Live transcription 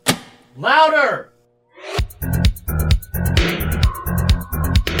Louder!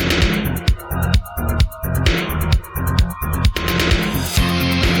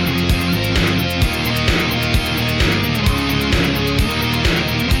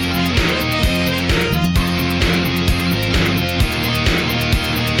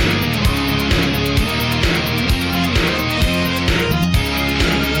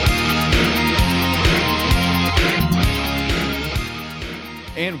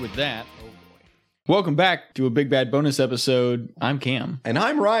 And with that, welcome back to a Big Bad Bonus episode. I'm Cam. And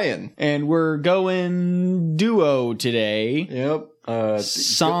I'm Ryan. And we're going duo today. Yep.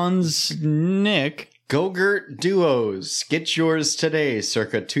 Sans Nick. Go-Gurt Duos. Get yours today,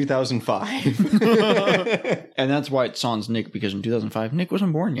 circa 2005. And that's why it's Sans Nick, because in 2005, Nick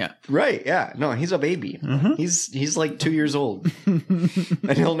wasn't born yet. Right, yeah. No, he's a baby. Mm-hmm. He's like 2 years old.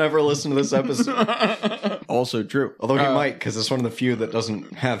 And he'll never listen to this episode. Also true. Although he might, because it's one of the few that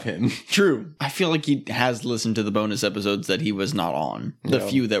doesn't have him. True. I feel like he has listened to the bonus episodes that he was not on. The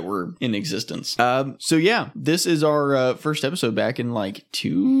few that were in existence. So yeah, this is our first episode back in like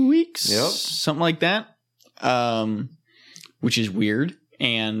 2 weeks. Yep. Something like that. Which is weird.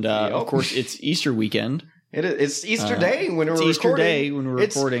 And of course, it's Easter weekend. It's Easter Day when we're recording. Easter Day when we're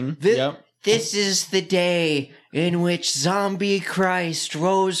recording. Yep. This is the day in which Zombie Christ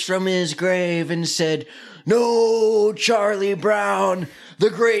rose from his grave and said, "No, Charlie Brown, the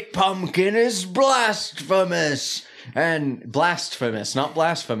great pumpkin is blasphemous." And blasphemous, not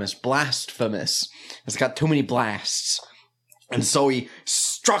blasphemous, blasphemous. It's got too many blasts. And so he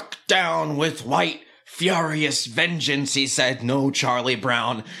struck down with white, furious vengeance. He said, "No, Charlie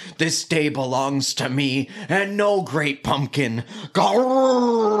Brown, this day belongs to me, and no great pumpkin."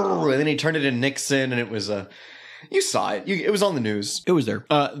 And then he turned it into Nixon, and it was you saw it. It was on the news. It was there.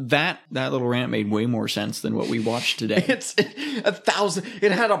 That little rant made way more sense than what we watched today. It's 1,000.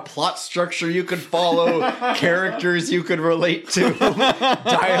 It had a plot structure you could follow, characters you could relate to,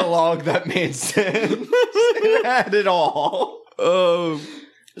 dialogue that made sense. It had it all.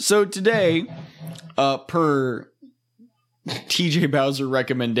 So today, per TJ Bowser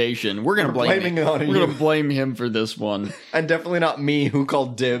recommendation, we're gonna blame him for this one, and definitely not me who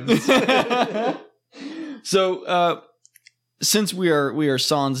called dibs. So, since we are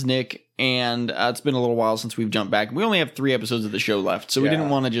Sans Nick, and it's been a little while since we've jumped back, we only have 3 episodes of the show left, so we didn't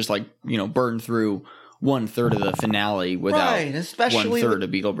want to just burn through 1/3 of the finale without especially 1/3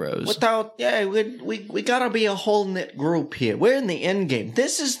 of Beagle Bros. We gotta be a whole knit group here. We're in the end game.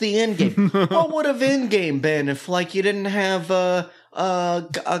 This is the end game. What would have end game been if you didn't have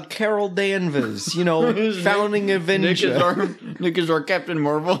Carol Danvers, founding Avenger? Nick is our Captain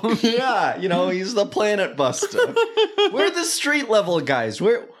Marvel. Yeah, he's the planet buster. We're the street level guys.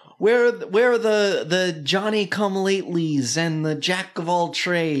 We're the Johnny Come Latelys and the Jack of all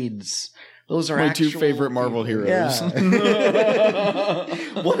trades. Those are my 2 favorite Marvel heroes. Yeah.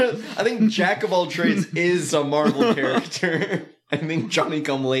 I think Jack of all trades is a Marvel character. I think Johnny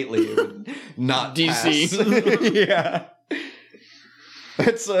Come Lately would not DC. Pass. Yeah.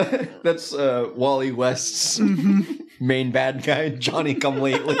 That's Wally West's main bad guy, Johnny Come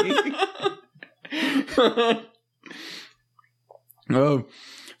Lately.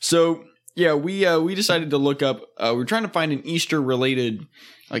 So yeah, we decided to look up. We're trying to find an Easter related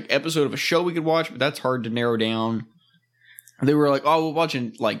episode of a show we could watch, but that's hard to narrow down. They were like, "Oh, we're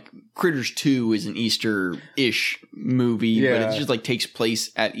watching Critters 2 is an Easter-ish movie, but it just takes place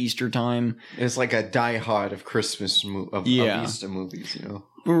at Easter time." It's like a Die Hard of Christmas of Easter movies,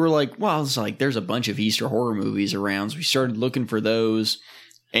 We were like, "Well, it's there's a bunch of Easter horror movies around." So we started looking for those,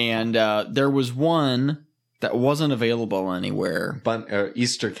 and there was one that wasn't available anywhere.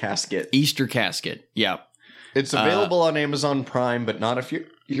 Easter Casket. Easter Casket, yeah. It's available on Amazon Prime, but not if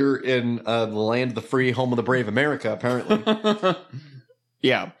you're in the land of the free, home of the brave, America, apparently.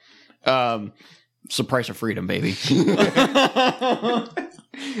 Yeah. It's the price of freedom, baby.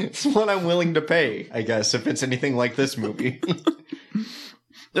 It's what I'm willing to pay, I guess, if it's anything like this movie.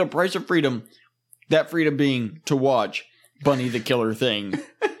 The price of freedom, that freedom being to watch Bunny the Killer Thing.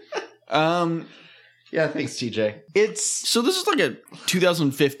 Yeah, thanks, TJ. So this is a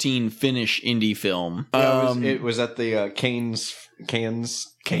 2015 Finnish indie film. Yeah, it was at the Cannes.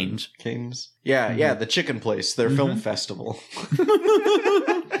 Yeah, the chicken place, their film festival.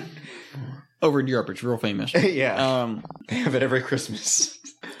 Over in Europe, it's real famous. Yeah. They have it every Christmas.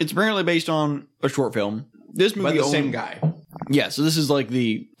 It's apparently based on a short film. This movie, but the same guy. Yeah, so this is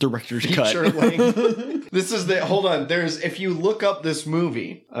the director's cut. This is hold on. If you look up this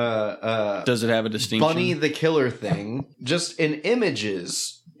movie, does it have a distinction? Bunny the Killer Thing, just in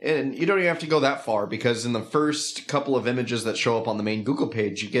images, And you don't even have to go that far, because in the first couple of images that show up on the main Google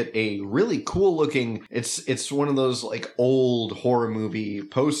page, you get a really cool looking, it's one of those like old horror movie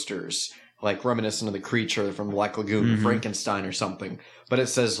posters, like reminiscent of the creature from Black Lagoon, Frankenstein or something. But it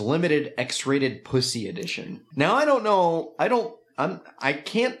says limited X-rated pussy edition. Now I don't know, I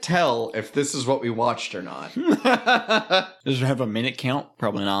can't tell if this is what we watched or not. Does it have a minute count?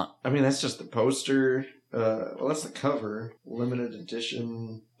 Probably not. I mean, that's just the poster. Well, that's the cover. Limited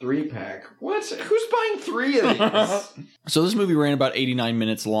edition 3-pack. What? Who's buying 3 of these? So this movie ran about 89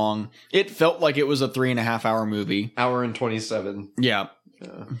 minutes long. It felt like it was a 3.5 hour movie. Hour and 27. Yeah.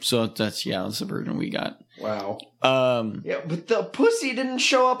 So that's the version we got. Wow. Yeah, but the pussy didn't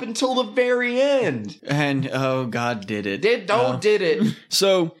show up until the very end. And oh God, did it? Did it?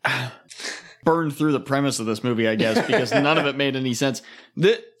 So burned through the premise of this movie, I guess, because none of it made any sense.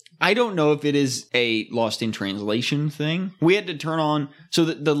 I don't know if it is a lost in translation thing. We had to turn on, so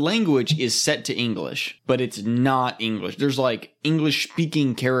that the language is set to English, but it's not English. There's like English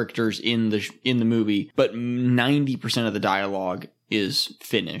speaking characters in the movie, but 90% of the dialogue is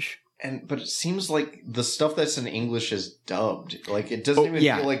Finnish. But it seems like the stuff that's in English is dubbed. Like, it doesn't even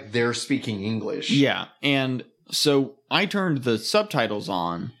feel like they're speaking English. Yeah, and so I turned the subtitles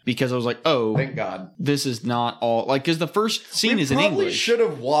on because I was like, oh, thank God. This is not all, like, because the first scene is in English. We probably should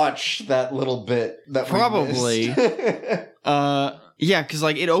have watched that little bit that probably. we missed. Yeah, because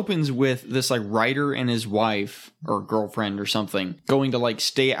like it opens with this like writer and his wife or girlfriend or something going to like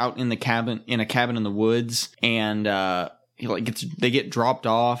stay out in a cabin in the woods, and they get dropped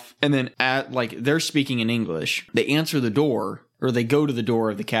off, and then they're speaking in English. They answer the door, or they go to the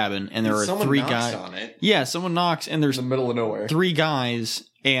door of the cabin, and there are someone 3 knocks guys on it. Yeah, someone knocks, and there's in the middle of nowhere 3 guys,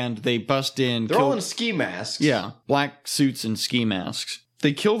 and they bust in. They're all in ski masks. Yeah, black suits and ski masks.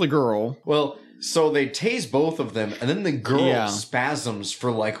 They kill the girl. Well, so they tase both of them, and then the girl spasms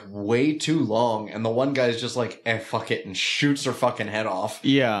for like way too long, and the one guy's just like, fuck it, and shoots her fucking head off.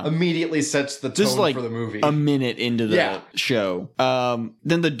 Yeah. Immediately sets the tone for the movie. A minute into the show.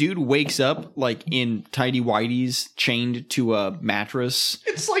 Then the dude wakes up like in tidy whities, chained to a mattress.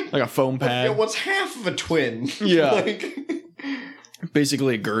 It's like a foam pad. What's half of a twin? Yeah.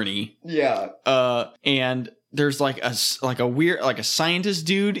 Basically a gurney. Yeah. And there's like a weird, like a scientist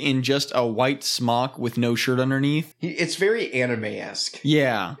dude in just a white smock with no shirt underneath. It's very anime-esque.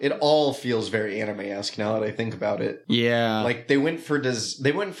 Yeah. It all feels very anime-esque now that I think about it. Yeah. Like they went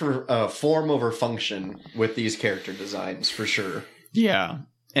for form over function with these character designs for sure. Yeah.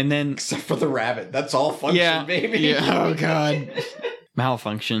 And then except for the rabbit. That's all function, baby. Yeah. Oh God.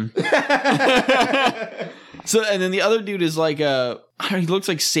 Malfunction. So, and then the other dude is like he looks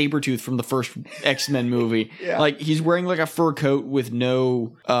like Sabretooth from the first X-Men movie. Yeah. Like he's wearing like a fur coat with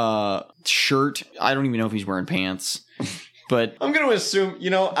no shirt. I don't even know if he's wearing pants. But I'm going to assume,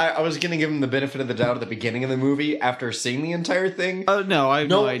 I was going to give him the benefit of the doubt at the beginning of the movie after seeing the entire thing. No, I have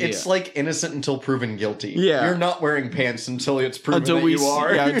no idea. It's like innocent until proven guilty. Yeah. You're not wearing pants until it's proven that you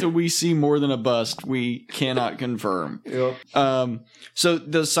are. Yeah, until we see more than a bust, we cannot confirm. Yep. So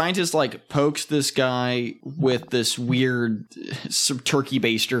the scientist like pokes this guy with this weird turkey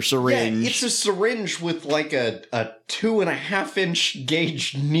baster syringe. Yeah, it's a syringe with like a 2.5-inch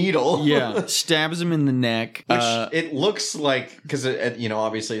gauge needle. Yeah, stabs him in the neck. Which it looks like, because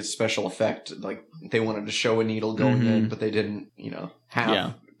obviously it's special effect. Like they wanted to show a needle going in, but they didn't,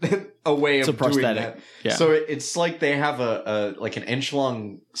 have a way of doing that. Yeah. So it's like they have a like an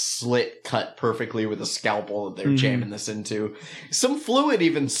inch-long slit cut perfectly with a scalpel that they're jamming this into. Some fluid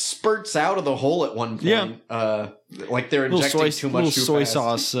even spurts out of the hole at one point. Yeah. Like they're injecting too much too soy fast.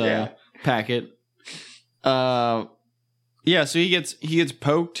 Sauce packet. Yeah, so he gets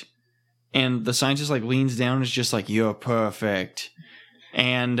poked, and the scientist like leans down and is just like, "You're perfect,"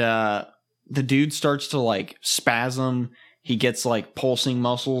 and the dude starts to like spasm. He gets like pulsing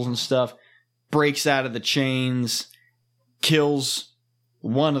muscles and stuff, breaks out of the chains, kills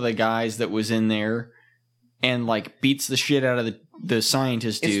one of the guys that was in there, and like beats the shit out of the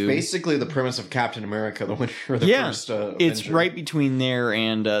scientist dude. It's basically the premise of Captain America, the winner of the first it's Avenger. right between there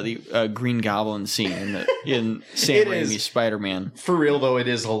and the Green Goblin scene in Sam Raimi's Spider-Man. For real though, it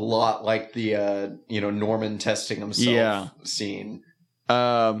is a lot like the Norman testing himself scene.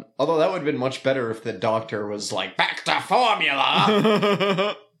 Although that would have been much better if the doctor was like, back to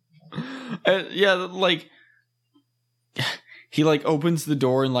formula. Like he like opens the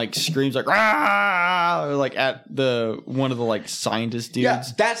door and like screams like "Rah!" or like at one of the like scientist dudes. Yeah,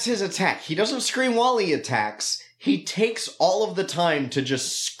 that's his attack. He doesn't scream while he attacks. He takes all of the time to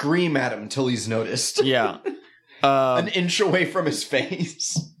just scream at him until he's noticed. Yeah. An inch away from his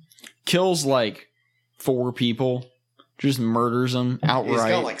face. Kills like 4 people. just murders him outright.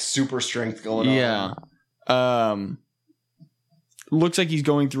 He's got like super strength going on. Yeah. Looks like he's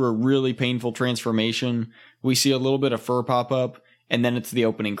going through a really painful transformation. We see a little bit of fur pop up, and then it's the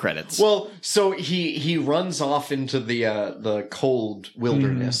opening credits. Well, so he runs off into the cold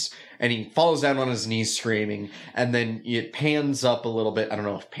wilderness, and he falls down on his knees screaming, and then it pans up a little bit. I don't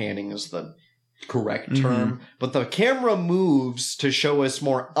know if panning is the correct term, but the camera moves to show us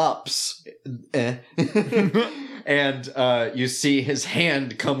more ups. And you see his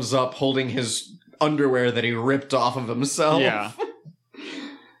hand comes up holding his underwear that he ripped off of himself. Yeah.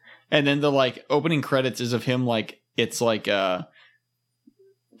 And then the like opening credits is of him like it's like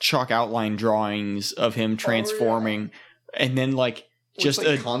chalk outline drawings of him transforming, and then like just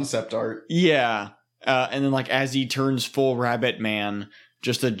like a concept art. Yeah. And then like as he turns full rabbit man,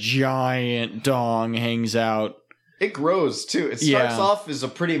 just a giant dong hangs out. It grows too. It starts off as a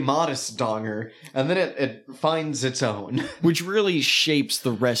pretty modest donger, and then it finds its own, which really shapes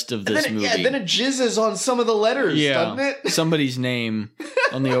the rest of this movie. Yeah, then it jizzes on some of the letters, doesn't it? Somebody's name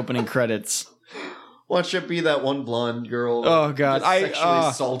on the opening credits. Watch it be that one blonde girl. Oh god, sexually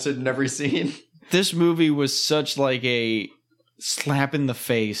assaulted in every scene. This movie was such like a slap in the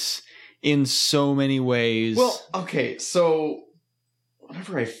face in so many ways. Well, okay, so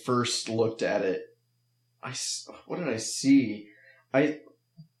whenever I first looked at it, what did I see?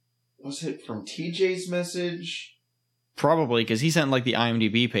 Was it from TJ's message? Probably, because he sent like the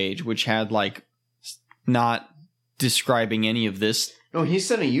IMDb page, which had like not describing any of this. No, he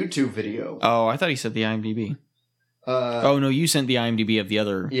sent a YouTube video. Oh, I thought he said the IMDb. Oh no, you sent the IMDb of the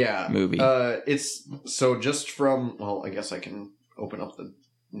other movie. It's so just from. Well, I guess I can open up the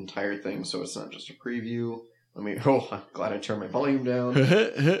entire thing, so it's not just a preview. Let me. Oh, I'm glad I turned my volume down.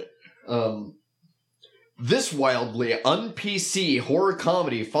 This wildly un-PC horror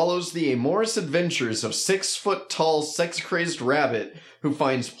comedy follows the amorous adventures of 6-foot-tall, sex-crazed rabbit who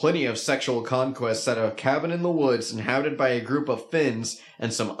finds plenty of sexual conquests at a cabin in the woods inhabited by a group of Finns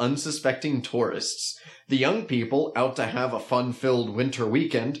and some unsuspecting tourists. The young people, out to have a fun-filled winter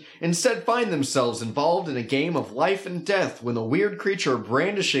weekend, instead find themselves involved in a game of life and death when the weird creature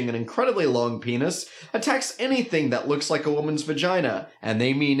brandishing an incredibly long penis attacks anything that looks like a woman's vagina, and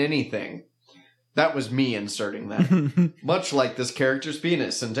they mean anything. That was me inserting that. Much like this character's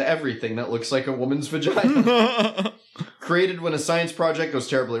penis into everything that looks like a woman's vagina. Created when a science project goes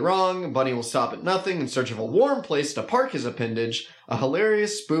terribly wrong, Bunny will stop at nothing in search of a warm place to park his appendage. A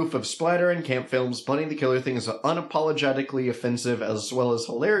hilarious spoof of splatter and camp films, Bunny the Killer Thing is unapologetically offensive as well as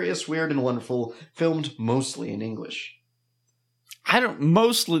hilarious, weird, and wonderful, filmed mostly in English.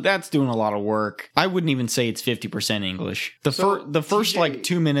 Mostly that's doing a lot of work. I wouldn't even say it's 50% English. The first like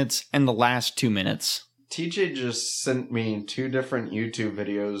 2 minutes and the last 2 minutes. TJ just sent me 2 different YouTube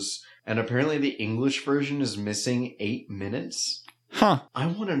videos, and apparently the English version is missing 8 minutes. Huh. I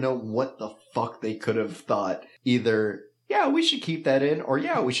want to know what the fuck they could have thought. Either, yeah, we should keep that in, or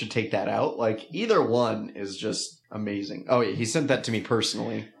yeah, we should take that out. Like, either one is just amazing. Oh yeah, he sent that to me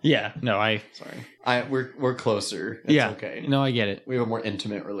personally. Yeah, no, sorry. We're closer. It's okay. No, I get it. We have a more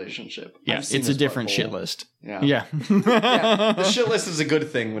intimate relationship. Yeah, it's a different shit list. Yeah. Yeah. Yeah. The shit list is a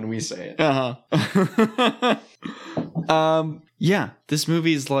good thing when we say it. Yeah, this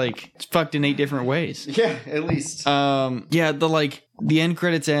movie is like it's fucked in 8 different ways. Yeah, at least. Yeah, the end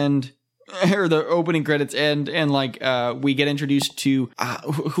credits end. Or the opening credits end, and like we get introduced to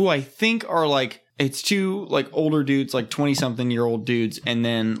who I think are like it's 2 like older dudes, like 20-something-year-old dudes, and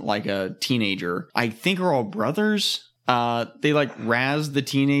then like a teenager. I think are all brothers. They like razz the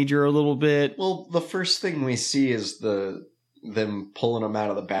teenager a little bit. Well, the first thing we see is them pulling him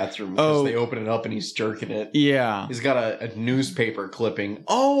out of the bathroom because they open it up and he's jerking it. Yeah. He's got a newspaper clipping.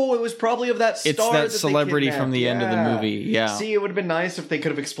 Oh, it was probably of that star. It's that celebrity from the end of the movie. Yeah. See, it would have been nice if they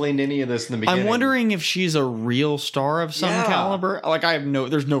could have explained any of this in the beginning. I'm wondering if she's a real star of some caliber. Like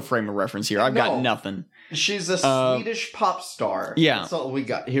there's no frame of reference here. I've got nothing. She's a Swedish pop star. Yeah. That's all we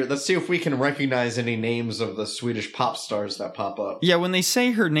got here. Let's see if we can recognize any names of the Swedish pop stars that pop up. Yeah, when they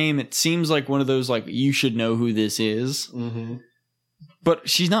say her name, it seems like one of those, like, you should know who this is. Mm-hmm. But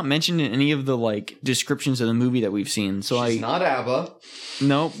she's not mentioned in any of the, like, descriptions of the movie that we've seen. So she's not ABBA.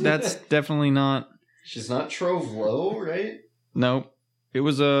 Nope, that's definitely not. She's not Trove Lowe, right? Nope. It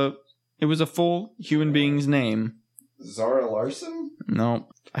was a full human being's name. Zara Larson? Nope.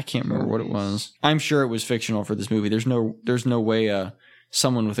 I can't remember what it was. I'm sure it was fictional for this movie. There's no way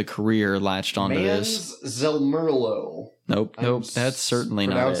someone with a career latched onto this. Zelmerlo. Nope. That's certainly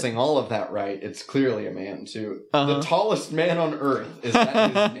not it. Pronouncing all of that right. It's clearly a man, too. The tallest man on Earth. Is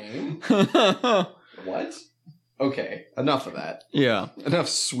that his name? What? Okay, enough of that. Yeah. Enough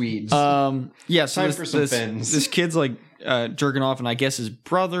Swedes. Yeah, so Time for some Finns. This kid's like jerking off, and I guess his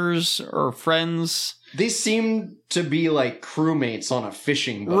brothers or friends. These seem to be like crewmates on a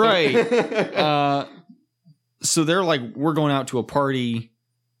fishing boat. Right. So they're like, we're going out to a party,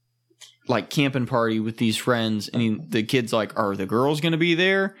 like camping party with these friends, and the kid's like, are the girls going to be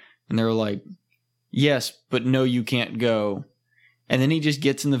there? And they're like, yes, but no, you can't go. And then he just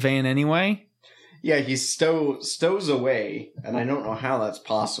gets in the van anyway. Yeah, he stows away, and I don't know how that's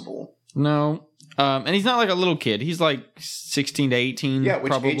possible. No. And he's not like a little kid. He's like 16 to 18, Yeah,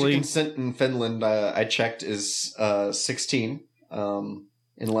 which probably. age of consent in Finland, I checked, is 16.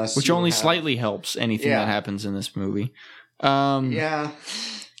 Unless Which you only have- slightly helps anything Yeah. that happens in this movie. Yeah.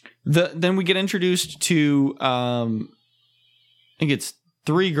 Then we get introduced to, I think it's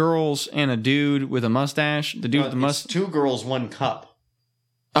 3 girls and a dude with a mustache. The dude with the It's mustache. 2 girls, 1 cup.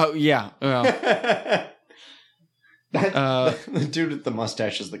 Oh, yeah. Well, The dude with the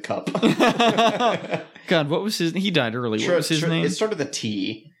mustache is the cup. God, what was his... He died early. What was his name? It started with a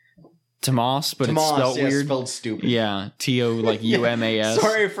T. Tomas, but Tomas, it's spelled yeah, weird. spelled stupid. Yeah, T-O, like U-M-A-S.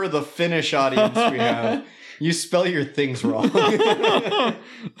 Sorry for the Finnish audience we have. You spell your things wrong.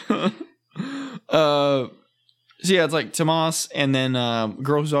 So yeah, it's like Tomas, and then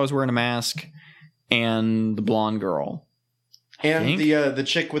girl who's always wearing a mask, and the blonde girl. And think. the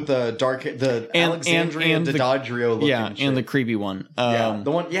chick with the dark, the Alexandria and the- Daddario looking Yeah, chick. and the creepy one. Yeah,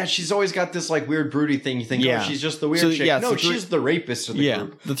 the one. Yeah, she's always got this like weird broody thing. You think, Yeah. oh, she's just the weird So, chick. yeah, No, so three- she's the rapist of the Yeah,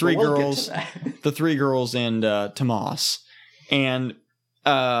 group. the 3 But we'll get to girls. that. The 3 girls and Tomas. And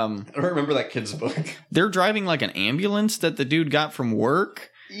I don't remember that kid's book. they're driving like an ambulance that the dude got from work.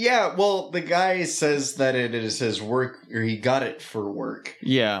 Yeah, well, the guy says that it is his work, or he got it for work.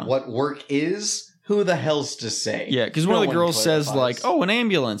 Yeah. What work is? Who the hell's to say? Yeah, because No one of the one girls says clarifies. like, "Oh, an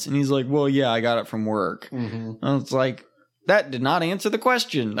ambulance," and he's like, "Well, yeah, I got it from work." Mhm. And it's like that did not answer the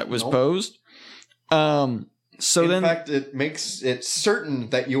question that was Nope. posed. So in then, fact, it makes it certain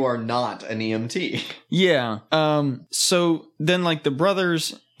that you are not an E EMT. yeah. So then, like the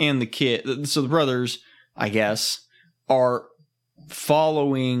brothers and the kid. So the brothers, I guess, are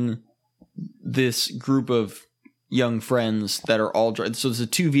following this group of young friends that are all so there's the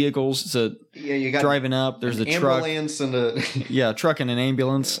 2 vehicles. It's a Yeah, you got driving up. There's an a truck. ambulance and a Yeah, truck and an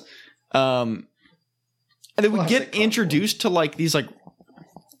ambulance. And then we Classic get convoy. introduced to like these like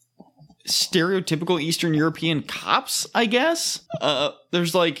stereotypical Eastern European cops, I guess.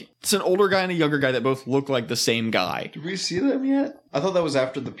 There's like it's an older guy and a younger guy that both look like the same guy. Did we see them yet? I thought that was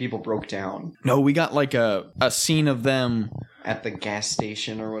after the people broke down No, we got like a scene of them. at the gas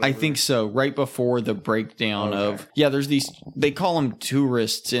station or whatever. I think so, right before the breakdown Okay. of there's these they call them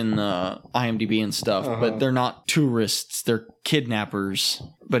tourists in IMDb and stuff, but they're not tourists, they're kidnappers.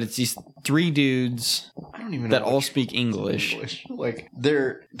 But it's these 3 dudes I don't even know that all which speak English. Like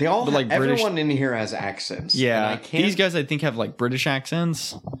they all But, like, have, British- everyone in here has accents. and Yeah, I can't, these guys I think have like British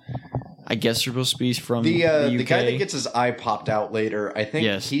accents. I guess they're supposed to be from the UK. the guy that gets his eye popped out later, I think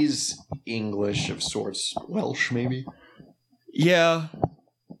Yes. he's English of sorts, Welsh maybe, yeah,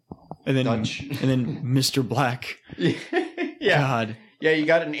 and then Dutch. and then Mr. Black. yeah, God, yeah. You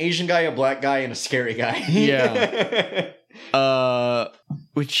got an Asian guy, a black guy, and a scary guy. Yeah.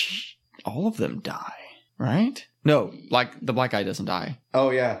 Which all of them die, right? No, like the black guy doesn't die. Oh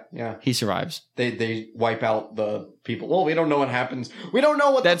yeah, yeah. He survives. They wipe out the people. Well, we don't know what happens. We don't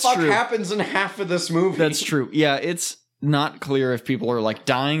know what That's the fuck true. happens in half of this movie. That's true. Yeah, it's not clear if people are like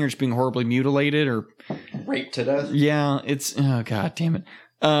dying or just being horribly mutilated or Raped to death. yeah, it's oh god damn it.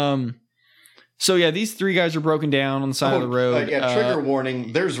 So yeah, these 3 guys are broken down on the side of the road. Yeah, trigger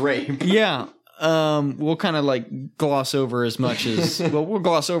warning. There's rape. Yeah. We'll kind of like gloss over as much as well, we'll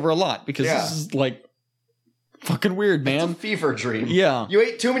gloss over a lot because Yeah. this is like fucking weird, It's a man. fever dream. Yeah. You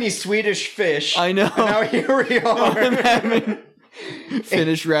ate too many Swedish fish. I know. And now here we are. I'm having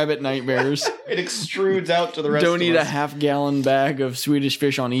Finnish rabbit nightmares. It extrudes out to the rest Don't of eat a us. half-gallon bag of Swedish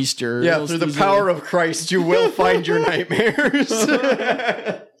fish on Easter. Yeah, Else through the these power are- of Christ, you will find your nightmares.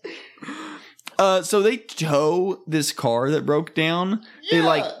 So they tow this car that broke down. They Yeah.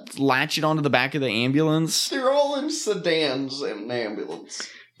 like latch it onto the back of the ambulance. They're all in sedans and an ambulance.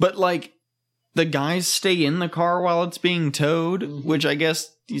 But like the guys stay in the car while it's being towed, Mhm. which I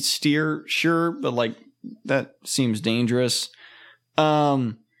guess you steer, sure, but like that seems dangerous.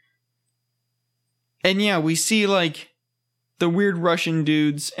 And yeah, we see like the weird Russian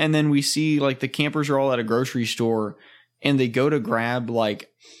dudes, and then we see like the campers are all at a grocery store and they go to grab like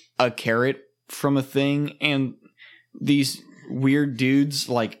a carrot from a thing, and these weird dudes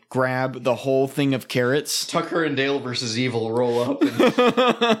like grab the whole thing of carrots. Tucker and Dale versus Evil roll up.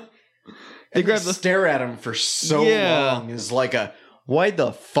 And They grab the stare at him for so Yeah. long is like a, why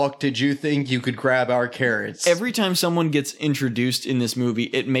the fuck did you think you could grab our carrots? every time someone gets introduced in this movie,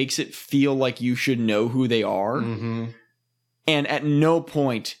 it makes it feel like you should know who they are. Mm-hmm. And at no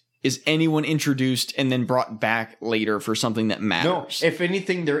point is anyone introduced and then brought back later for something that No, matters. if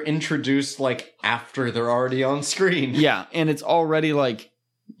anything, they're introduced like after they're already on screen. Yeah, and it's already like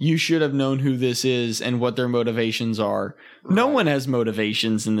you should have known who this is and what their motivations are. No Right. one has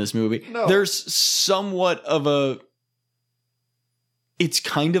motivations in this movie. No. There's somewhat of a it's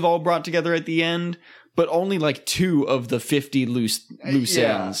kind of all brought together at the end, but only like 2 of the 50 loose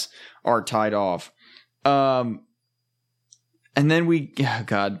Yeah. ends are tied off. And then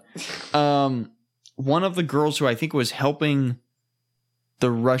one of the girls who I think was helping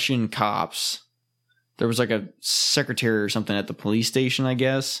the Russian cops, there was like a secretary or something at the police station, I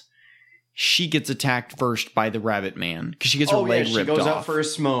guess. She gets attacked first by the rabbit man because she gets her leg she ripped goes off. out for a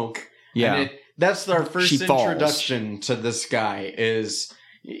smoke. Yeah. And that's our first She falls. introduction to this guy is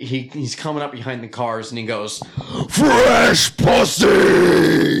he's coming up behind the cars and he goes, "Fresh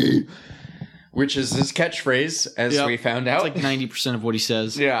pussy!" Which is his catchphrase, as Yep. we found It's out. like 90% of what he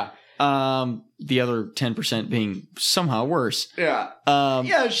says. Yeah. The other 10% being somehow worse. Yeah.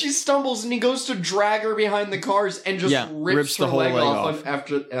 Yeah, She stumbles and he goes to drag her behind the cars and just rips the her whole leg leg off off.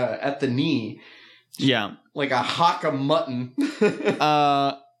 after at the knee yeah. like a hock of mutton.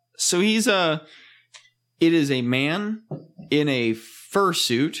 So it is a man in a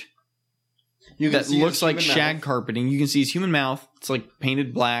fursuit You can that see looks his like human shag mouth. carpeting. You can see his human mouth. It's like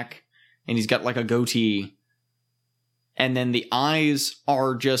painted black, and he's got like a goatee. And then the eyes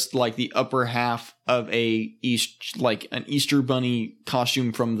are just like the upper half of an Easter bunny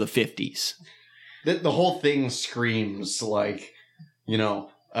costume from the 50s. The whole thing screams like,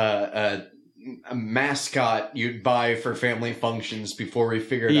 a mascot you'd buy for family functions before we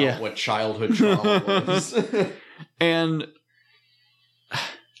figured Yeah. out what childhood trauma was. And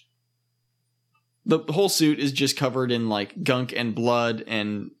the whole suit is just covered in like gunk and blood,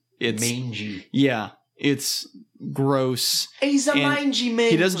 and it's Mangy. yeah, it's gross. He's a And mangy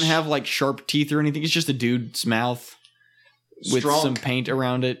man. He doesn't have like sharp teeth or anything. It's just a dude's mouth with Strong. some paint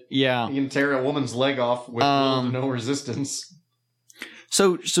around it. Yeah. You can tear a woman's leg off with little to no resistance.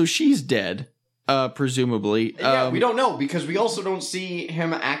 So she's dead, presumably. We don't know because we also don't see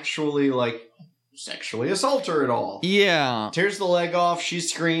him actually like sexually assault her at all. Yeah, Tears the leg off, she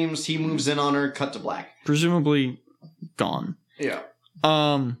screams, he moves in on her, cut to black. presumably gone. Yeah.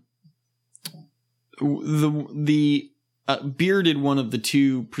 The bearded one of the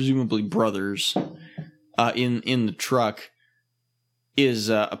 2 presumably brothers in the truck is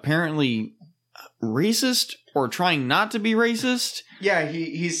apparently racist or trying not to be racist. Yeah,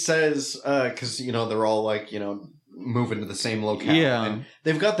 he says, because, they're all like, moving to the same locale. Yeah. And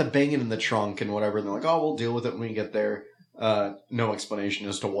they've got the banging in the trunk and whatever, and they're like, oh, we'll deal with it when we get there. No explanation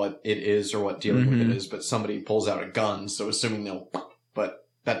as to what it is or what dealing with it is, but somebody pulls out a gun, so assuming they'll... But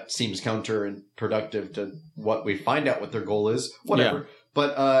that seems counterproductive to what we find out what their goal is. Whatever. Yeah.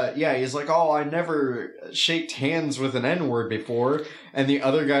 But, he's like, oh, I never shaked hands with an N-word before. And the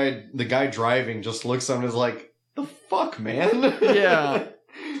other guy, the guy driving, just looks at him and is like, the fuck, man? Yeah.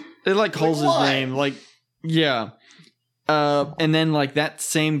 It like calls his what? name, like yeah. And then like that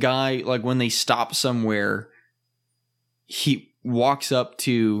same guy, like when they stop somewhere, he walks up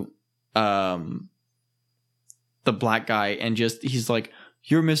to the black guy and he's like,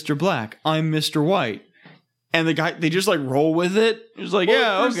 "You're Mr. Black, I'm Mr. White." And they just like roll with it. He's like, Well,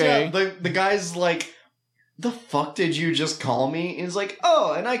 "Yeah, at first, okay." the guy's like, the fuck did you just call me? And he's like,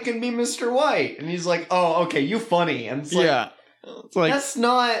 oh, and I can be Mr. White. And he's like, oh, okay, you funny. And it's like, Yeah. It's like that's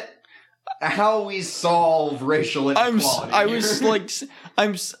not how we solve racial inequality.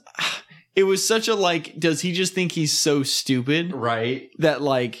 it was such a like, does he just think he's so stupid right. that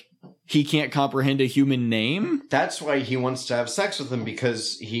like he can't comprehend a human name? That's why he wants to have sex with him,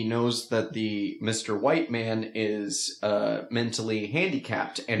 because he knows that the Mr. White man is mentally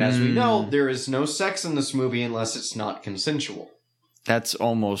handicapped. And as we know, there is no sex in this movie unless it's not consensual. That's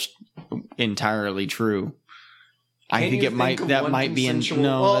almost entirely true. I Can think you it might of that one might be in consensual-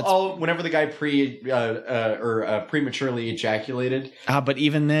 no. Well, that's, whenever the guy prematurely ejaculated, but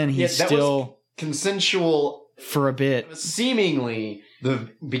even then he's that was still consensual. for a bit. Seemingly, the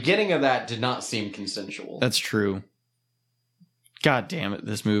beginning of that did not seem consensual. That's true. God damn it,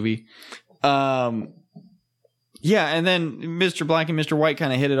 this movie. Yeah, and then Mr. Black and Mr. White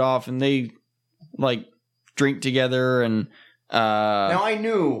kind of hit it off, and they like drink together, and Now I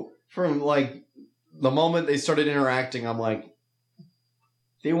knew from like the moment they started interacting, I'm like,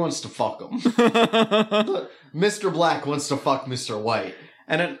 he wants to fuck him. Mr. Black wants to fuck Mr. White.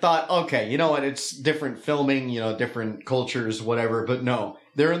 And I thought, okay, you know what? It's different filming, different cultures, whatever. But no,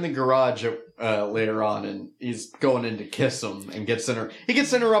 they're in the garage later on, and he's going in to kiss him, and he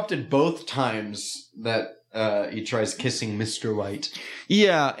gets interrupted both times that he tries kissing Mr. White.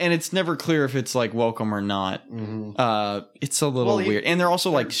 Yeah, and it's never clear if it's like welcome or not. Mm-hmm. It's a little weird, and they're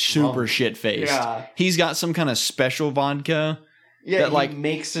also like super shit faced. Yeah. He's got some kind of special vodka. Yeah, that, he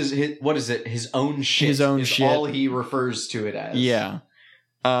makes his what is it? His own shit. His own is shit. all he refers to it as. Yeah.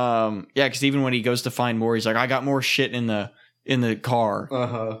 Yeah, because even when he goes to find more, he's like, I got more shit in the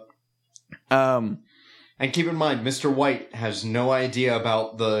car. And keep in mind, Mr. White has no idea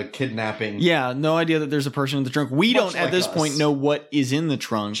about the kidnapping. Yeah, no idea that there's a person in the trunk. We don't at this point know what is in the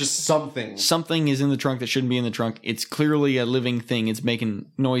trunk. Just something. Something is in the trunk that shouldn't be in the trunk. It's clearly a living thing. It's making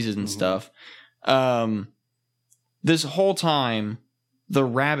noises and stuff. This whole time, the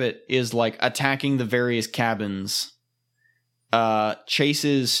rabbit is like attacking the various cabins.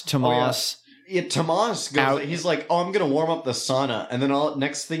 Chases Tomas. Yeah, Tomas goes. Out. He's like, "Oh, I'm gonna warm up the sauna," and then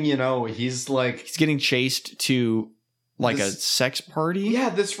next thing you know, he's like, He's getting chased to like a This- sex party. "Yeah,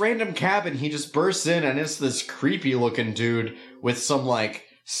 this random cabin." He just bursts in, and it's this creepy looking dude with some like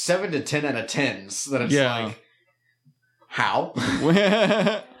 7 to 10 out of 10s. That it's like, how?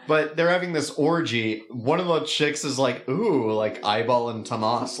 But they're having this orgy. One of the chicks is like, "Ooh, like eyeballing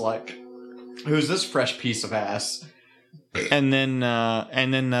Tomas, like, who's this fresh piece of ass?" and then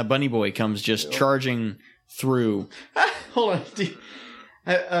Bunny Boy comes just charging through. Hold on.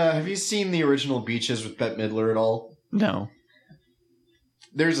 Have you seen the original Beaches with Bette Midler at all? No.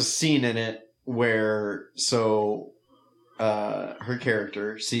 There's a scene in it where her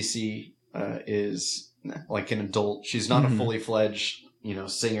character Cece is like an adult. She's not a fully fledged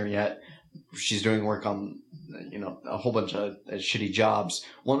singer yet. She's doing work on a whole bunch of shitty jobs.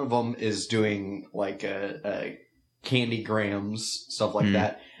 One of them is doing like a candy grams, stuff like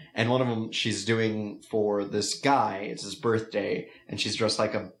that. And one of them she's doing for this guy. It's his birthday, and she's dressed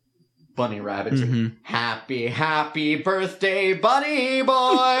like a bunny rabbit. Like, happy, happy birthday, bunny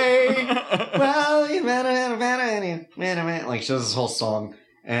boy. Well, you like she does this whole song,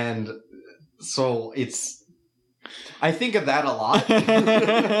 and so I think of that a lot when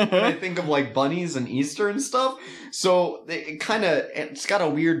I think of like bunnies and Easter and stuff. So it's got a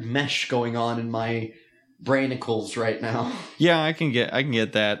weird mesh going on in my brainicles right now. Yeah, I can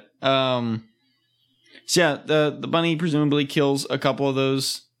get that. So yeah, the bunny presumably kills a couple of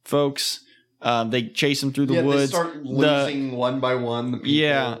those folks. They chase him through the woods. They start losing one by one the people.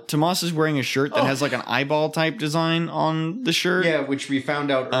 Yeah, Tomas is wearing a shirt that has like an eyeball type design on the shirt. Yeah, which we found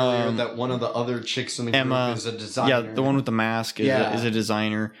out earlier that one of the other chicks in the group is a designer. Yeah, the one with the mask is a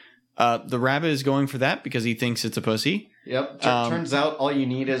designer. The rabbit is going for that because he thinks it's a pussy. Yep. Turns out all you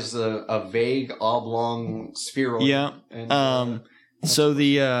need is a vague oblong spheroid. Yeah. And, so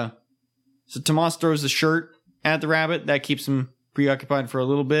Tomas throws the shirt at the rabbit. That keeps him preoccupied for a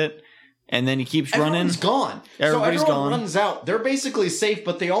little bit. And then he keeps running. Everyone's gone. Everybody's everyone gone. runs out. They're basically safe,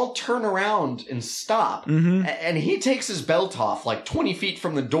 but they all turn around and stop. And he takes his belt off like 20 feet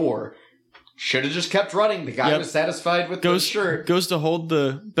from the door. Should have just kept running. The guy was satisfied with the shirt. Goes to hold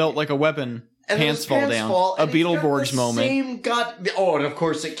the belt like a weapon. And pants fall down. A and he's got Beetleborgs the moment. And of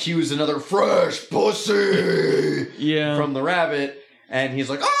course it cues another fresh pussy from the rabbit. And he's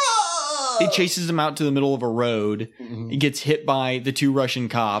like, ah! He chases him out to the middle of a road. He gets hit by the 2 Russian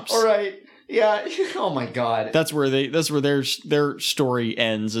cops. All right. Yeah. Oh my god. That's where their story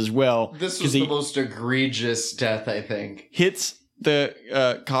ends as well. This was the most egregious death, I think. Hits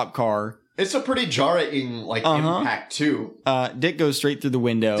the cop car. It's a pretty jarring impact too. Dick goes straight through the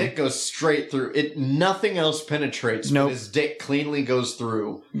window. Dick goes straight through it. Nothing else penetrates. Nope. But his dick cleanly goes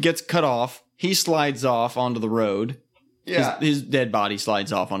through. Gets cut off. He slides off onto the road. Yeah. His dead body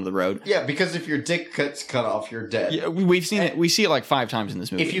slides off onto the road. Yeah, because if your dick gets cut off, you're dead. Yeah, we've seen it. We see it like 5 times in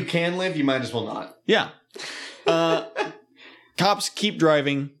this movie. If you can live, you might as well not. Yeah. Cops keep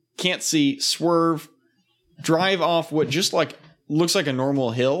driving. Can't see. Swerve. Drive off what just like looks like a normal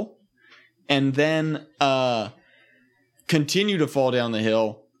hill. And then continue to fall down the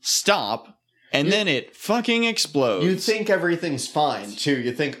hill, stop, and then it fucking explodes. You think everything's fine, too.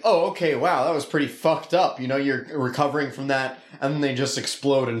 You think, oh, okay, wow, that was pretty fucked up. You're recovering from that, and then they just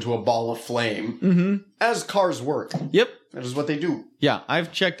explode into a ball of flame. As cars work. Yep. That is what they do. Yeah,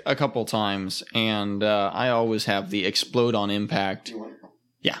 I've checked a couple times, and I always have the explode on impact.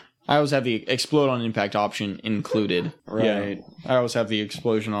 Yeah. I always have the explode on impact option included. Right. Yeah, I always have the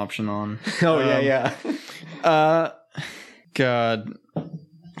explosion option on. Yeah. God.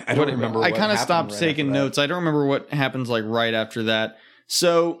 I don't remember. I kind of stopped taking notes. I don't remember what happens like right after that.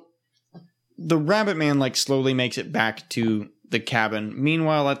 So the Rabbit Man like slowly makes it back to the cabin.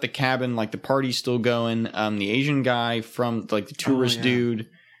 Meanwhile, at the cabin, like the party's still going. The Asian guy from like the tourist dude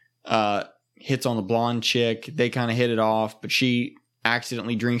hits on the blonde chick. They kind of hit it off, but she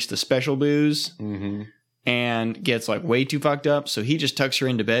accidentally drinks the special booze and gets like way too fucked up. So he just tucks her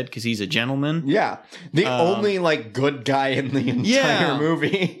into bed because he's a gentleman. Yeah. The only like good guy in the entire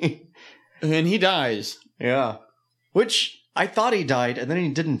movie. And he dies. Yeah. Which I thought he died, and then he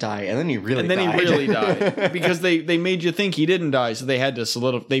didn't die, and then he really died. And then he really died. Because they made you think he didn't die, so they had to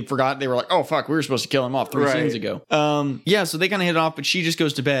solidify. They forgot. They were like, oh, fuck, we were supposed to kill him off 3 scenes ago. Yeah, so they kind of hit it off, but she just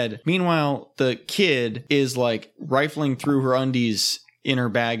goes to bed. Meanwhile, the kid is like rifling through her undies in her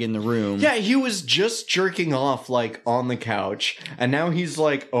bag in the room. Yeah, he was just jerking off like on the couch, and now he's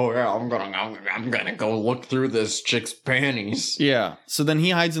like, "Oh yeah, I'm gonna go look through this chick's panties." Yeah. So then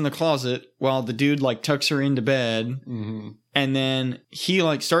he hides in the closet while the dude like tucks her into bed, and then he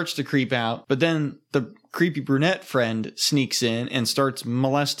like starts to creep out, but then the creepy brunette friend sneaks in and starts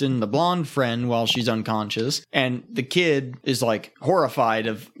molesting the blonde friend while she's unconscious, and the kid is like horrified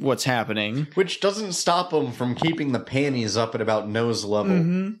of what's happening, which doesn't stop him from keeping the panties up at about nose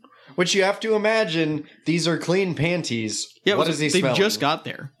level. Which you have to imagine, these are clean panties. Yeah, what is he they've smelling? Just got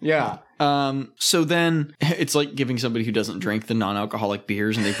there. Yeah. So then it's like giving somebody who doesn't drink the non-alcoholic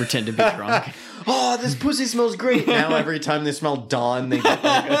beers and they pretend to be drunk. Oh, this pussy smells great. Now every time they smell Dawn, they get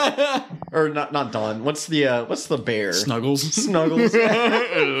like or not Dawn. What's the bear? Snuggles. Snuggles.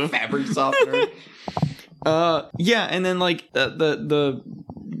 Fabric softener. Yeah, and then like the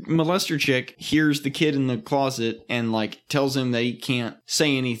molester chick hears the kid in the closet and like tells him that he can't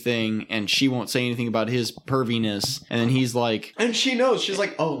say anything, and she won't say anything about his perviness, and then he's like, and she knows, she's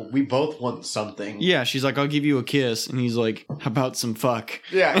like, oh, we both want something. Yeah, she's like, I'll give you a kiss, and he's like, how about some fuck?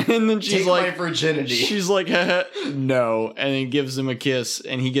 Yeah. And then she's take like, my virginity. She's like, no, and then gives him a kiss,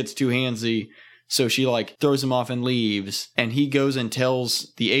 and he gets too handsy. So she like throws him off and leaves, and he goes and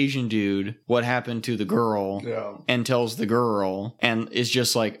tells the Asian dude what happened to the girl, and tells the girl, and is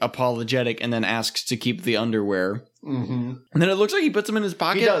just like apologetic, and then asks to keep the underwear. And then it looks like he puts them in his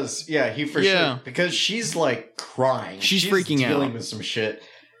pocket. He does, yeah, he for sure, because she's like crying. She's freaking dealing out with some shit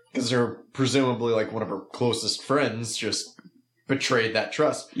because they're presumably like one of her closest friends just betrayed that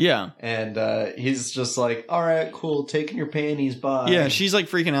trust. Yeah. And he's just like, all right, cool, taking your panties, bye. Yeah, she's like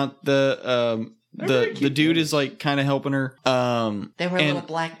freaking out. The dude is like kind of helping her. They were a little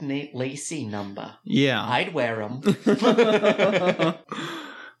black lacy number. Yeah. I'd wear them.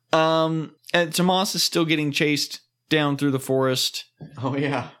 And Tomas is still getting chased down through the forest. Oh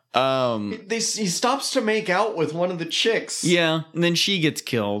yeah. He stops to make out with one of the chicks. Yeah, and then she gets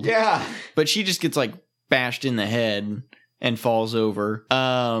killed. Yeah. But she just gets like bashed in the head and falls over.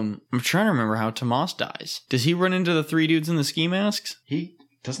 I'm trying to remember how Tomas dies. Does he run into the 3 dudes in the ski masks?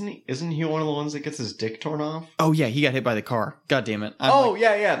 Isn't he one of the ones that gets his dick torn off? Oh yeah, he got hit by the car. God damn it.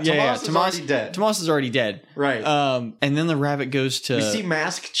 Yeah. Tomas is already dead. Tomas is already dead. Right. And then the rabbit goes to... We see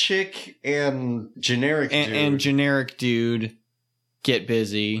Mask Chick and Generic Dude. And Generic Dude get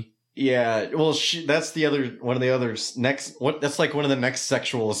busy. Yeah, well, that's the other one of the others next. That's like one of the next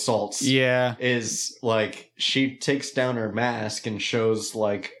sexual assaults. Yeah, is like she takes down her mask and shows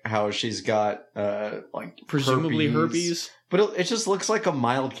like how she's got like presumably herpes. But it just looks like a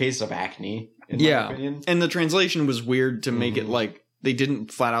mild case of acne. In my opinion. And the translation was weird to make it like they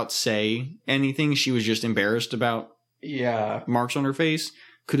didn't flat out say anything. She was just embarrassed about marks on her face.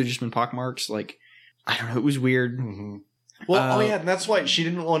 Could have just been pock marks. Like I don't know. It was weird. Well, and that's why she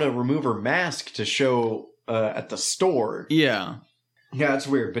didn't want to remove her mask to show at the store. Yeah. Yeah, it's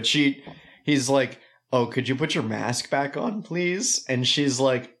weird. But he's like, oh, could you put your mask back on, please? And she's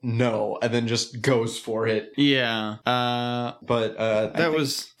like, no, and then just goes for it. Yeah. But that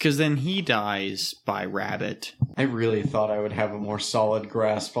was because then he dies by rabbit. I really thought I would have a more solid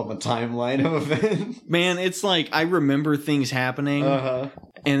grasp on the timeline of events. Man, it's like I remember things happening.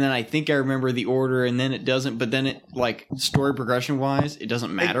 And then I think I remember the order, and then it doesn't. But then it, like, story progression wise, it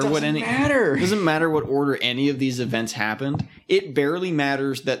doesn't matter It doesn't matter what order any of these events happened. It barely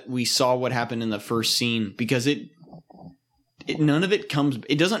matters that we saw what happened in the first scene because none of it comes.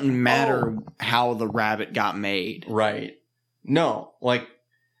 It doesn't matter how the rabbit got made. Right. No, like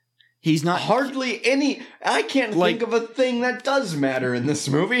he's not hardly any. I can't think of a thing that does matter in this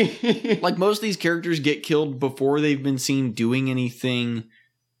movie. Like most of these characters get killed before they've been seen doing anything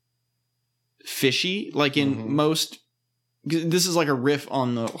fishy, like in most. This is like a riff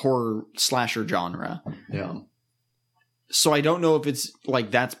on the horror slasher genre. Yeah. So I don't know if it's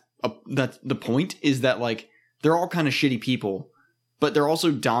like that's the point is that like they're all kind of shitty people, but they're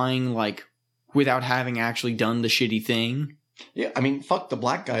also dying like without having actually done the shitty thing. Yeah, I mean, fuck, the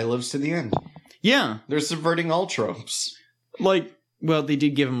black guy lives to the end. Yeah, they're subverting all tropes. Like, well, they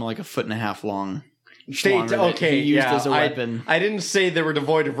did give him like a 1.5 foot long. schlanger that he used as a weapon. I didn't say they were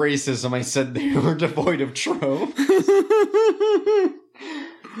devoid of racism. I said they were devoid of tropes.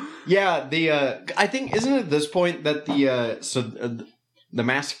 Yeah, I think, isn't it at this point that the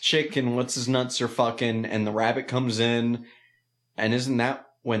masked chick and what's his nuts are fucking, and the rabbit comes in, and isn't that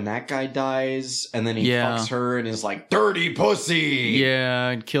when that guy dies, and then he fucks her and is like, dirty pussy! Yeah,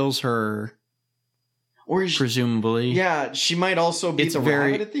 it kills her. Or presumably. Yeah, she might also be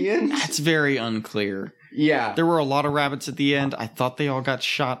rabbit at the end. That's very unclear. Yeah. There were a lot of rabbits at the end. I thought they all got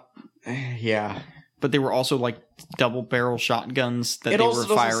shot. Yeah. But they were also like double barrel shotguns that they were firing 5 or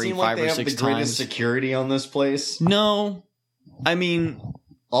 6 times. It also doesn't seem like they have the greatest security on this place. No. I mean,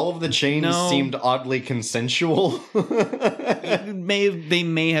 all of the chains seemed oddly consensual. They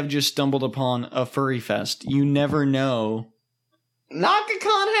may have just stumbled upon a furry fest. You never know.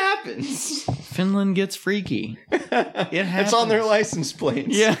 NakaCon happens. Finland gets freaky. It happens. It's on their license plates.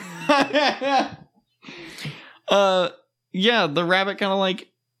 Yeah. Yeah, the rabbit kind of like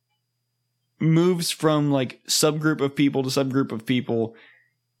moves from like subgroup of people to subgroup of people,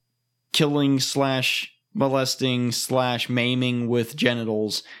 killing / molesting / maiming with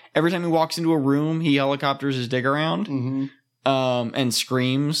genitals. Every time he walks into a room, he helicopters his dick around, and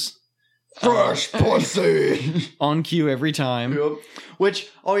screams. Fresh pussy! On cue every time. Yep. Which,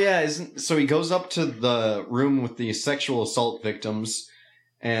 so he goes up to the room with the sexual assault victims,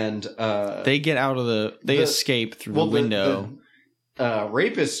 and they get out of they escape through the window. The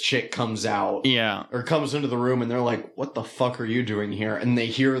rapist chick comes out. Yeah. Or comes into the room, and they're like, what the fuck are you doing here? And they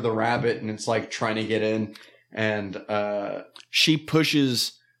hear the rabbit, and it's like trying to get in, and she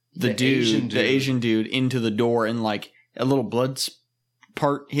pushes the Asian dude into the door, and like a little blood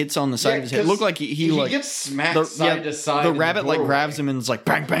part hits on the side of his head. It looked like he gets smacked side to side. The rabbit like grabs him and is like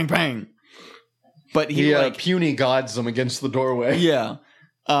bang bang bang. But he like puny gods him against the doorway. Yeah.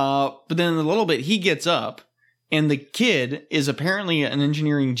 But then in a little bit he gets up, and the kid is apparently an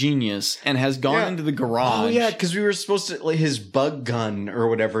engineering genius and has gone into the garage. Oh yeah, because we were supposed to his bug gun or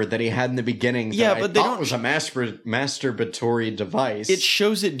whatever that he had in the beginning. Yeah, but they don't. It was a masturbatory device. It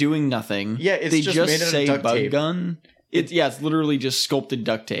shows it doing nothing. Yeah, they just made it say duct bug tape. gun. It's literally just sculpted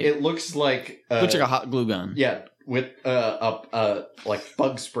duct tape. It looks like looks like a hot glue gun. Yeah, with like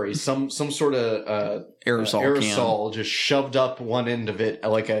bug spray, some sort of aerosol just shoved up one end of it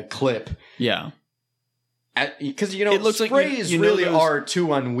like a clip. Yeah, because it looks sprays like really are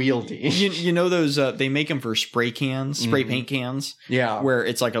too unwieldy. You know those they make them for spray cans, spray paint cans. Yeah, where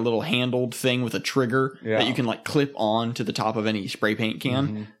it's like a little handled thing with a trigger that you can like clip on to the top of any spray paint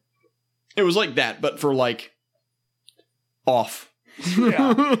can. It was like that, but for like off.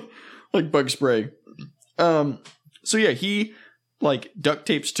 Yeah. Like bug spray. So yeah, he like duct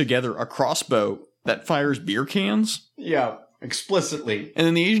tapes together a crossbow that fires beer cans. Yeah, explicitly. And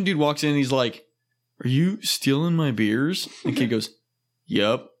then the Asian dude walks in and he's like, "Are you stealing my beers?" And the kid goes,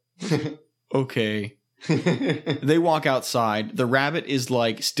 "Yup." Okay. They walk outside. The rabbit is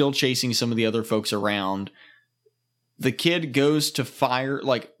like still chasing some of the other folks around. The kid goes to fire,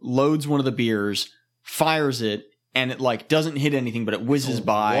 like loads one of the beers, fires it, and it like doesn't hit anything, but it whizzes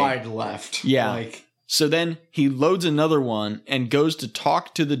by. Wide left. Yeah. So then he loads another one and goes to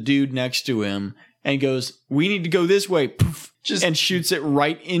talk to the dude next to him and goes, "We need to go this way." Poof, and shoots it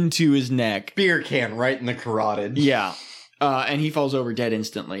right into his neck. Beer can right in the carotid. Yeah. And he falls over dead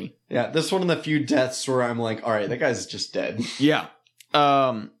instantly. Yeah, this is one of the few deaths where I'm like, all right, that guy's just dead. Yeah.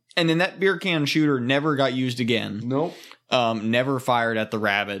 And then that beer can shooter never got used again. Nope. Never fired at the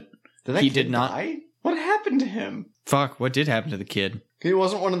rabbit. He did not die? What happened to him? Fuck, what did happen to the kid? He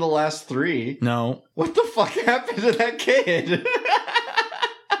wasn't one of the last 3. No. What the fuck happened to that kid?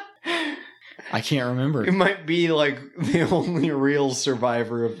 I can't remember. It might be like the only real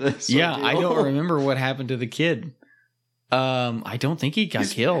survivor of this. Yeah, I don't remember what happened to the kid. I don't think he got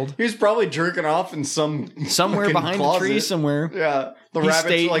killed. He was probably jerking off in somewhere behind closet. the tree somewhere. Yeah. The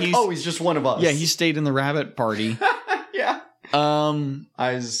rabbits are like, he's just one of us. Yeah, he stayed in the rabbit party. Yeah. Rabbit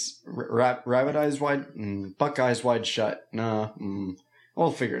eyes wide, buck eyes wide shut. Nah,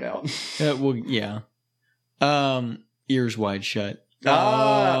 we'll figure it out. Well, yeah. Ears wide shut.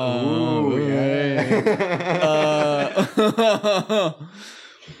 Ooh, yeah.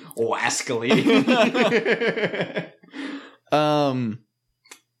 Wascally.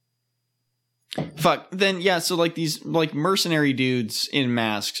 Fuck. Then yeah. So like these like mercenary dudes in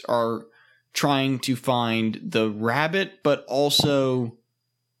masks are trying to find the rabbit, but also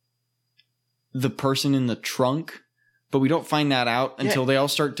the person in the trunk. But we don't find that out until they all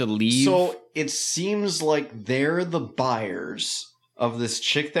start to leave. So it seems like they're the buyers of this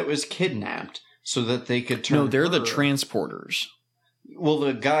chick that was kidnapped, so that they could turn. No, they're the her- transporters. Well,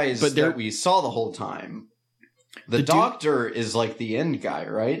 the guys But they're- that we saw the whole time. The dude- doctor is like the end guy,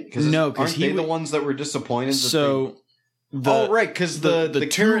 right? No, 'cause aren't he they the would- ones that were disappointed? That So oh, right, because the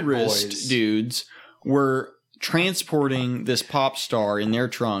carrot tourist boys. dudes were transporting this pop star in their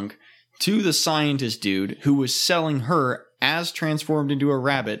trunk to the scientist dude who was selling her as transformed into a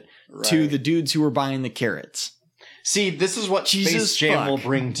rabbit to Right. the dudes who were buying the carrots. See, this is what Jesus Space Jam fuck. will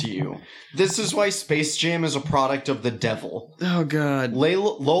bring to you. This is why Space Jam is a product of the devil. Oh god.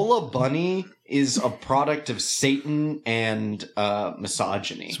 Lola Bunny is a product of Satan and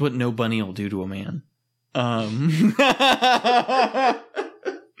misogyny. It's what no bunny will do to a man.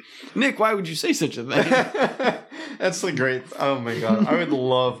 Nick, why would you say such a thing? That's the great. Oh my god, I would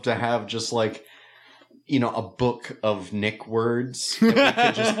love to have just like, a book of Nick words that we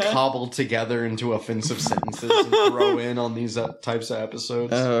could just cobble together into offensive sentences and throw in on these types of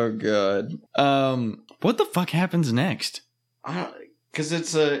episodes. Oh god. What the fuck happens next? Because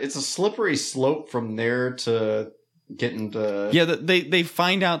it's a slippery slope from there to getting to. Yeah, they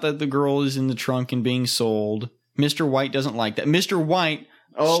find out that the girl is in the trunk and being sold. Mr. White doesn't like that. Mr. White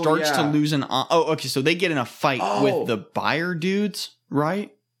starts to lose an eye. Oh, okay. So they get in a fight with the buyer dudes,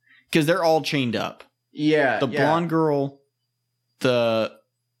 right? Because they're all chained up. Yeah. The blonde girl, the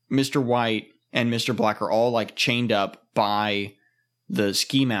Mr. White, and Mr. Black are all like chained up by the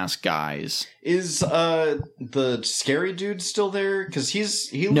ski mask guys. Is the scary dude still there? Because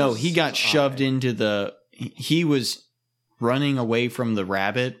he got shoved into the. He was running away from the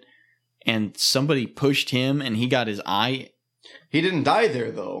rabbit, and somebody pushed him, and he got his eye. He didn't die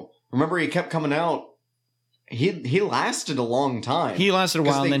there though. Remember, he kept coming out. He lasted a long time. He lasted a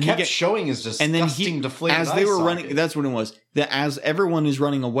while, and then kept he showing his disgusting, and then deflated as eye they were socket. running. That's what it was. That as everyone is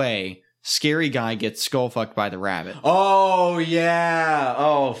running away, scary guy gets skull fucked by the rabbit. Oh yeah.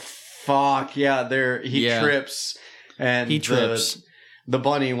 Oh fuck yeah. He Yeah. trips, and He trips. The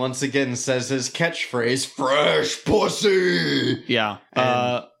bunny once again says his catchphrase, "Fresh pussy." Yeah.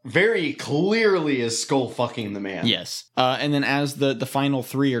 And very clearly is skull fucking the man. Yes. And then as the final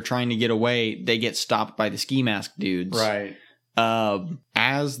three are trying to get away, they get stopped by the ski mask dudes. Right.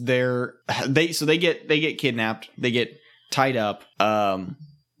 As they get kidnapped, they get tied up.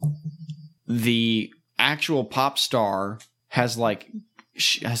 The actual pop star has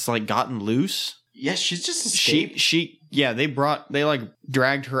gotten loose. Yes, she's just escaped. They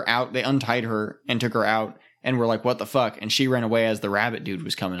dragged her out. They untied her and took her out and were like, what the fuck? And she ran away as the rabbit dude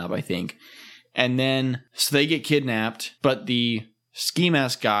was coming up, I think. And then, so they get kidnapped, but the ski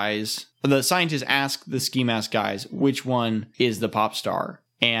mask guys, the scientists ask the ski mask guys, which one is the pop star?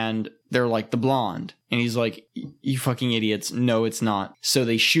 And they're like, the blonde. And he's like, you fucking idiots. No, it's not. So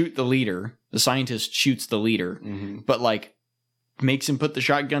they shoot the leader. The scientist shoots the leader, but like makes him put the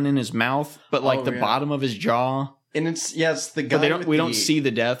shotgun in his mouth, but like bottom of his jaw. And it's the guy. But we don't see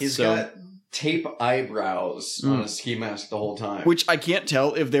the death. He's got tape eyebrows on a ski mask the whole time. Which I can't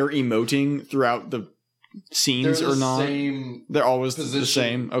tell if they're emoting throughout the scenes or not. They're always the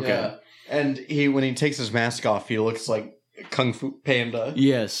same. Okay. Yeah. And when he takes his mask off, he looks like Kung Fu Panda.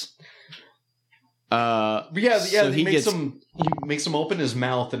 Yes. But yeah. So he makes him open his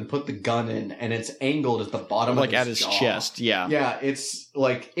mouth and put the gun in, and it's angled at the bottom, of his at his jaw. chest. Yeah. Yeah, it's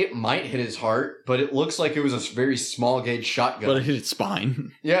like it might hit his heart, but it looks like it was a very small gauge shotgun. But it hit its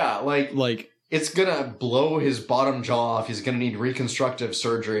spine. Yeah, like it's gonna blow his bottom jaw off. He's gonna need reconstructive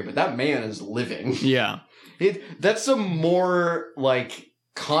surgery, but that man is living. Yeah. That's a more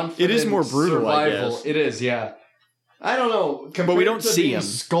confident. It is more brutal, survival. I guess. It is, yeah. I don't know. But we don't compared to see being him.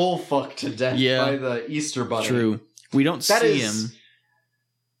 skull fucked to death by the Easter Bunny. True. We don't That see is him.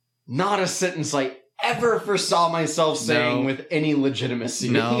 Not a sentence I ever foresaw myself saying with any legitimacy.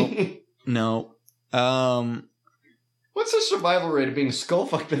 No. What's the survival rate of being skull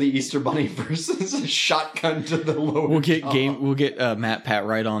fucked by the Easter Bunny versus a shotgun to the lower We'll get jaw? We'll get Matt Pat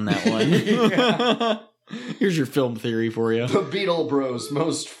right on that one. Here's your film theory for you. The Beetle Bros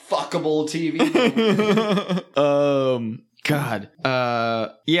most fuckable TV. God.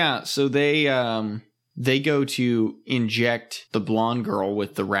 Yeah. So they go to inject the blonde girl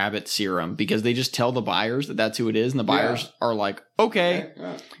with the rabbit serum because they just tell the buyers that that's who it is, and the buyers are like, okay.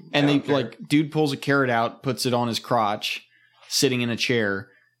 And they dude pulls a carrot out, puts it on his crotch, sitting in a chair.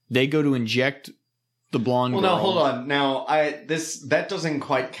 They go to inject the blonde girl. Well, no, hold on. Now, that doesn't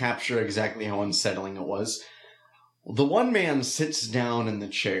quite capture exactly how unsettling it was. The one man sits down in the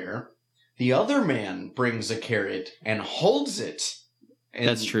chair. The other man brings a carrot and holds it.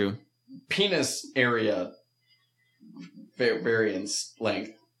 That's true. Penis area variance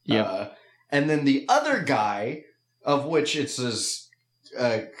length. Yeah. And then the other guy, of which it's his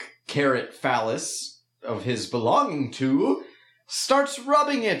carrot phallus of his belonging to, starts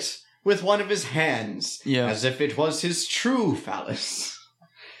rubbing it with one of his hands, as if it was his true phallus.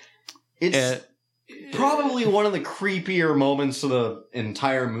 It's probably one of the creepier moments of the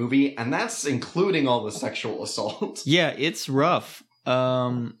entire movie, and that's including all the sexual assault. Yeah, it's rough.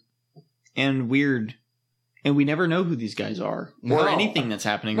 And weird. And we never know who these guys are. Or anything that's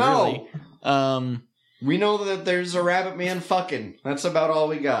happening, really. We know that there's a rabbit man fucking. That's about all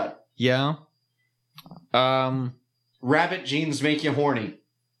we got. Yeah. Rabbit genes make you horny.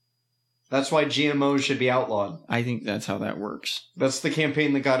 That's why GMOs should be outlawed. I think that's how that works. That's the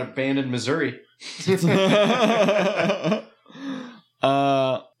campaign that got banned in Missouri. Yeah,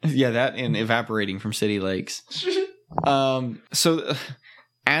 that and evaporating from city lakes. So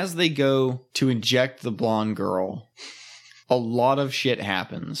as they go to inject the blonde girl, a lot of shit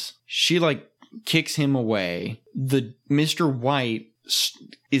happens. She kicks him away. The Mr. White,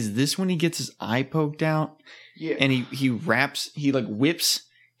 is this when he gets his eye poked out? Yeah. And he whips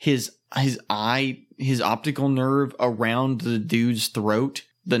his optical nerve around the dude's throat,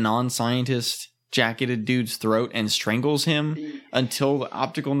 the non-scientist jacketed dude's throat, and strangles him until the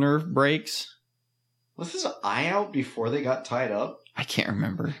optical nerve breaks. Was his eye out before they got tied up? I can't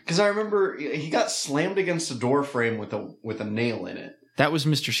remember. Because I remember he got slammed against a door frame with a nail in it. That was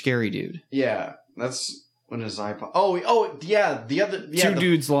Mr. Scary Dude. Yeah, that's when his eye... Oh, yeah, the other... Yeah, Two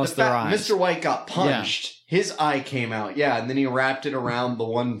dudes lost their eyes. Mr. White got punched. Yeah. His eye came out, yeah, and then he wrapped it around the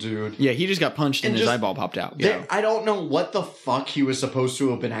one dude. Yeah, he just got punched and his eyeball popped out. Yeah. I don't know what the fuck he was supposed to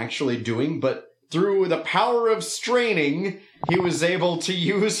have been actually doing, but through the power of straining, he was able to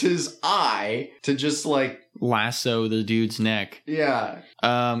use his eye to just lasso the dude's neck. Yeah.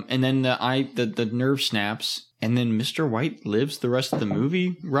 And then the nerve snaps, and then Mr. White lives the rest of the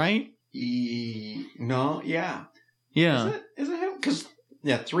movie, right? No, yeah. Yeah. Is it him? Because,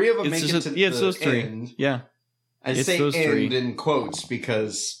 yeah, three of them make it to the it's those three. end. Yeah. I say those end three. in quotes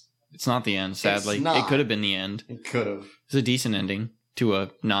because... It's not the end, sadly. It's not. It could have been the end. It could have. It's a decent ending to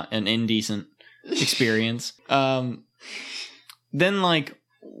not an indecent experience. Then,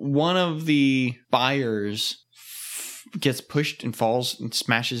 one of the buyers gets pushed and falls and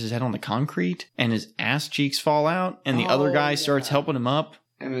smashes his head on the concrete, and his ass cheeks fall out, and the other guy starts helping him up.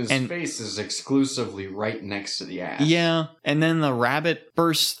 And his face is exclusively right next to the ass. Yeah, and then the rabbit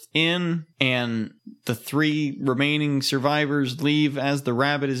bursts in, and the three remaining survivors leave as the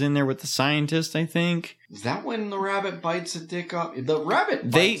rabbit is in there with the scientist, I think. Is that when the rabbit bites a dick off? The rabbit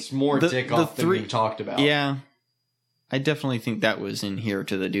bites more dick off than we talked about. Yeah. I definitely think that was in here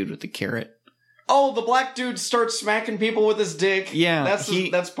to the dude with the carrot. Oh, the black dude starts smacking people with his dick. Yeah.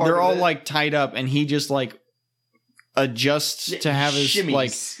 That's part they're of it. all tied up, and he just adjusts to have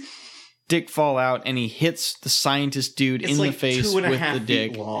his dick fall out, and he hits the scientist dude in the face with the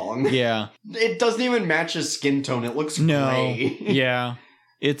dick. Long. Yeah. It doesn't even match his skin tone. It looks gray. Yeah.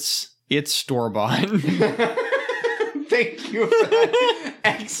 It's store-bought. Thank you for that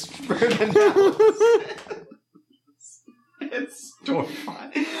expert analysis. It's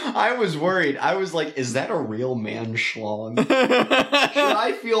store-bought. I was worried. I was like, is that a real man schlong? Should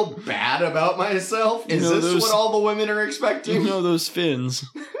I feel bad about myself? Is this what all the women are expecting? You know those fins.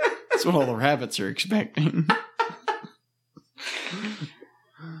 That's what all the rabbits are expecting.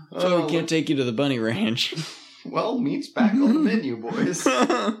 So we can't take you to the bunny ranch. Well, meat's back on the menu, boys.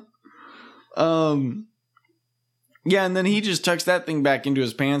 Yeah, and then he just tucks that thing back into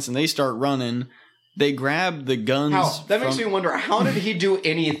his pants, and they start running. They grab the guns. How? That makes me wonder, how did he do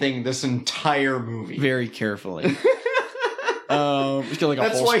anything this entire movie? Very carefully.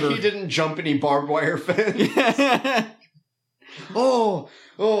 That's why he didn't jump any barbed wire fence. Oh,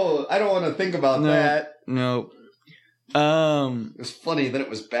 I don't want to think about that. No. It's funny that it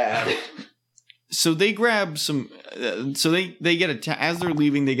was bad. So they grab some. So they get attacked as they're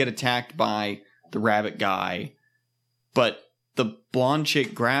leaving. They get attacked by the rabbit guy, but the blonde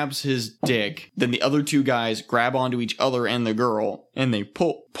chick grabs his dick. Then the other two guys grab onto each other and the girl, and they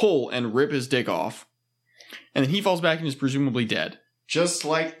pull and rip his dick off. And then he falls back and is presumably dead. Just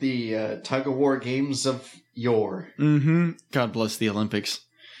like the tug-of-war games of yore. Mm-hmm. God bless the Olympics.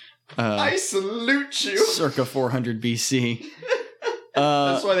 I salute you. Circa 400 BC.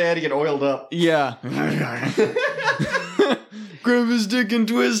 That's why they had to get oiled up. Yeah. Grab his dick and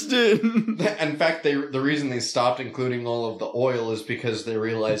twist it. In fact, the reason they stopped including all of the oil is because they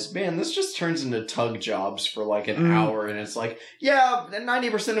realized, man, this just turns into tug jobs for an hour, and it's like, yeah,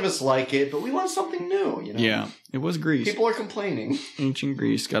 90% of us like it, but we want something new, you know? Yeah, it was Greece. People are complaining. Ancient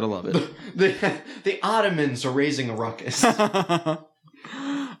Greece, gotta love it. The Ottomans are raising a ruckus.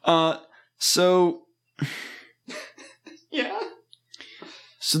 So... Yeah.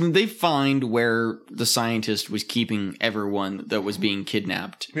 So then they find where the scientist was keeping everyone that was being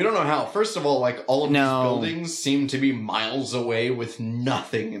kidnapped. We don't know how. First of all, like, all of No. these buildings seem to be miles away with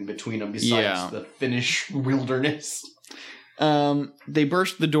nothing in between them besides the Finnish wilderness. They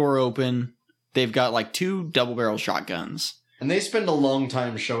burst the door open. They've got like 2 double-barrel shotguns. And they spend a long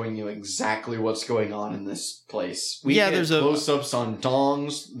time showing you exactly what's going on in this place. We get there's close-ups on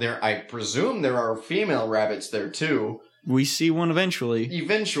dongs. There, I presume there are female rabbits there, too. We see one eventually.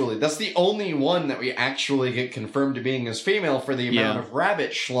 Eventually. That's the only one that we actually get confirmed to being as female for the amount of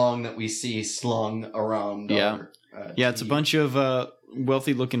rabbit schlong that we see slung around our it's a bunch of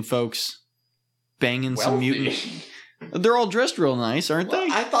wealthy-looking folks banging some mutant. They're all dressed real nice, aren't they?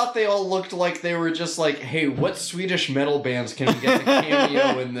 I thought they all looked like they were just like, hey, what Swedish metal bands can we get to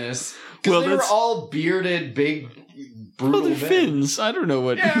cameo in this? Because they were all bearded, big, brutal they're men. Finns. I don't know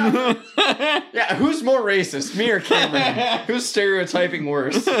what... Yeah. Yeah, who's more racist, me or Cameron? Who's stereotyping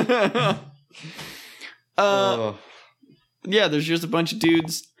worse? Yeah, there's just a bunch of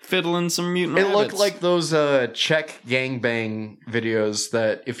dudes fiddling some mutant It rabbits. looked like those Czech gangbang videos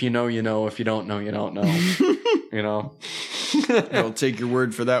that if you know, you know. If you don't know, you don't know. You know? I'll take your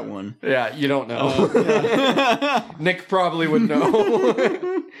word for that one. Yeah, you don't know. Nick probably would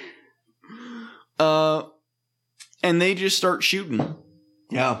know. And they just start shooting.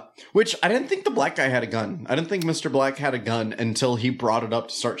 Yeah. Which, I didn't think the black guy had a gun. I didn't think Mr. Black had a gun until he brought it up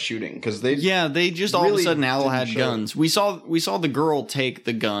to start shooting. Because they they just all of a really sudden Al didn't had show guns. We saw the girl take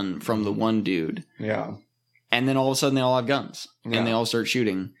the gun from the one dude. Yeah. And then all of a sudden they all have guns. Yeah. And they all start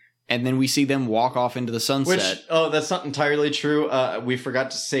shooting. And then we see them walk off into the sunset. Which, that's not entirely true. We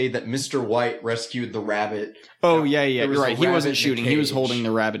forgot to say that Mr. White rescued the rabbit. Oh, yeah, There was you're a right. He rabbit wasn't in a shooting. He was cage. holding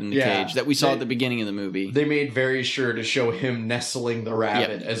the rabbit in the Yeah. cage that we saw They- at the beginning of the movie. They made very sure to show him nestling the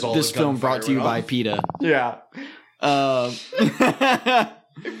rabbit as all This the film gunfire brought to you went by off. PETA. Yeah. It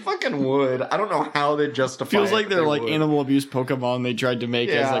It fucking would. I don't know how they justify feels it, like but they're they like would. animal abuse Pokemon they tried to make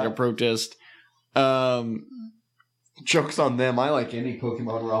as Yeah. like a protest. Joke's on them. I like any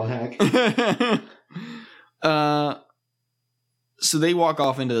Pokemon ROM hack. So they walk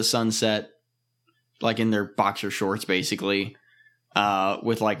off into the sunset, like in their boxer shorts, basically,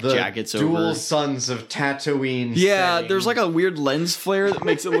 with like The jackets dual over. sons of Tatooine. Yeah, setting. there's like a weird lens flare that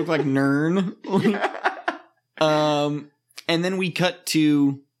makes it look like Nern. And then we cut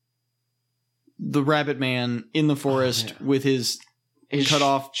to the Rabbit Man in the forest with his cut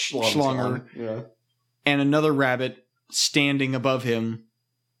off schlonger Yeah. and another rabbit standing above him.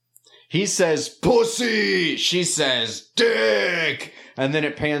 He says, pussy! She says, dick! And then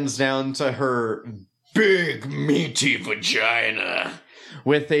it pans down to her big, meaty vagina.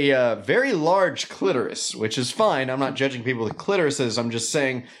 With a very large clitoris, which is fine. I'm not judging people with clitorises. I'm just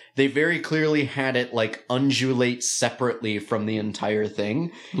saying they very clearly had it, like, undulate separately from the entire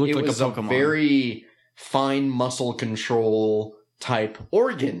thing. Looked It like was a Pokemon. very fine muscle control type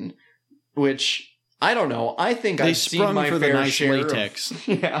organ, which, I don't know. I think They I've seen sprung my for the fair nice share of- latex.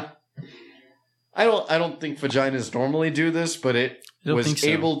 yeah. I don't think vaginas normally do this, but it don't was think so.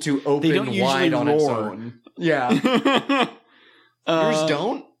 able to They don't open usually wide on its roar. own. Yeah. Yours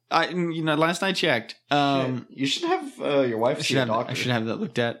don't? Last I checked. Shit. You should have your wife I see should a have doctor. I should have that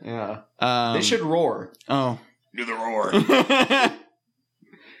looked at. Yeah. They They should roar. Oh. Do the roar. I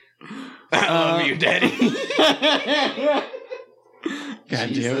I love you, Daddy. God damn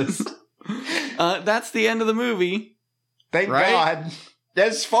it. Jesus. That's the end of the movie. Thank Right? God.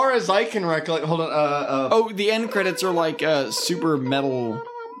 As far as I can recollect, hold on. Oh, the end credits are like super metal.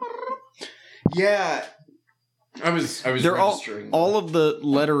 Yeah. I was They're registering. all of the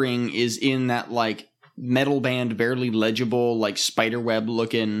lettering is in that like metal band, barely legible, like spiderweb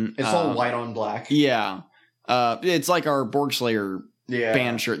looking. It's all white on black. Yeah. It's like our Borg Slayer Yeah.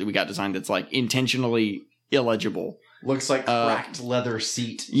 band shirt that we got designed. It's like intentionally illegible. Looks like cracked leather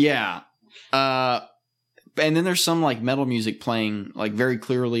seat. Yeah. And then there's some like metal music playing, like very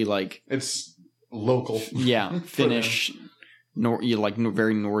clearly, like It's local. yeah, Finnish,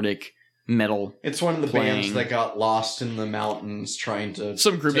 very Nordic metal. It's one of the Playing. bands that got lost in the mountains trying to.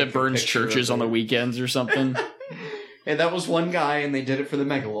 Some group take that a burns picture churches of on the it. weekends or something. And that was one guy, and they did it for the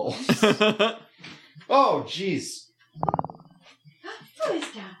Megalols. Oh, jeez. Who is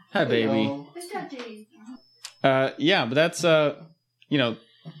that? Hi, baby. Hello. Is that Dave? Yeah, but that's the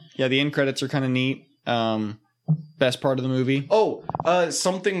end credits are kind of neat. Best part of the movie. Oh,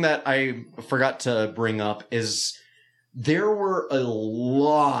 something that I forgot to bring up is there were a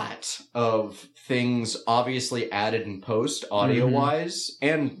lot of things obviously added in post, audio-wise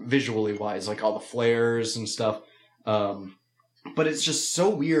and visually-wise, like all the flares and stuff. But it's just so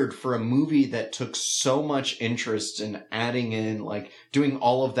weird for a movie that took so much interest in adding in, like, doing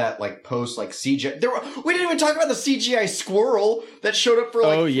all of that, like, post, like, CGI. We didn't even talk about the CGI squirrel that showed up for,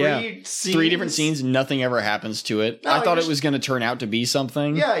 like, three scenes. 3 different scenes, nothing ever happens to it. No, I thought just- it was going to turn out to be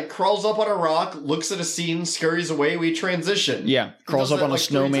something. Yeah, it crawls up on a rock, looks at a scene, scurries away, we transition. Yeah, crawls does up that, on a like, 3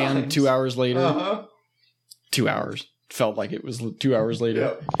 snowman times. 2 hours later. Uh-huh. 2 hours. Felt like it was 2 hours later.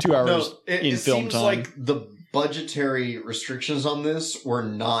 Yeah. 2 hours it in film seems time. like the budgetary restrictions on this were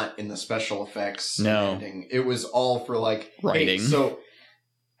not in the special effects No. ending. It was all for like Writing. Hey, so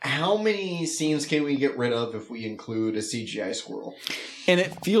how many scenes can we get rid of if we include a CGI squirrel? And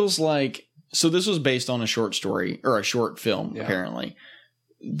it feels like, so this was based on a short story or a short film, Yeah. apparently.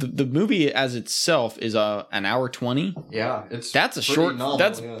 The movie as itself is an hour 20. Yeah, it's That's a pretty short. nominal,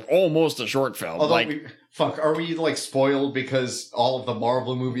 That's yeah. almost a short film. Although like are we like spoiled because all of the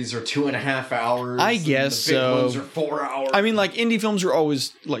Marvel movies are 2.5 hours? I and guess the big so. ones are 4 hours. I mean, like indie films are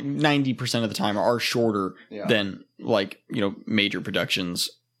always like 90% of the time are shorter Yeah. than like major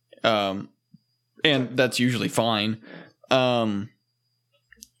productions, and that's usually fine.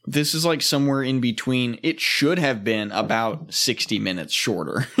 This is like somewhere in between. It should have been about 60 minutes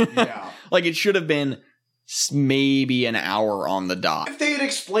shorter. yeah. Like it should have been maybe an hour on the dot. If they had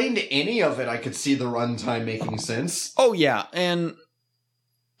explained any of it, I could see the runtime making sense. Oh yeah, and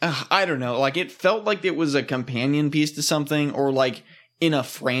I don't know. Like it felt like it was a companion piece to something, or like in a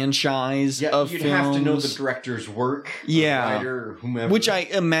franchise Yeah, of you'd films. have to know the director's work, Yeah. the writer, or whomever. Which I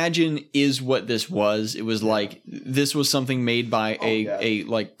imagine is what this was. It was like this was something made by a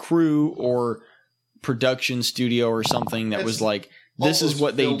like crew or production studio or something that It's was like, All this is those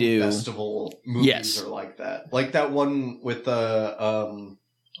what they film do. Festival movies Yes. are like that. Like that one with the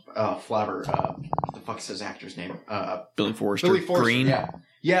Flabber. What the fuck's his actor's name? Billy Forrester, Billy Forrester. Green.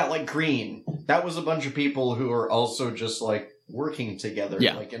 Yeah, like Green. That was a bunch of people who are also just like working together.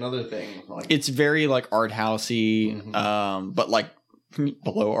 Yeah. Like another thing. Like It's very like art housey, Mhm. but like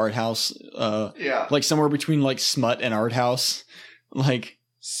below art house, yeah, like somewhere between like smut and art house, like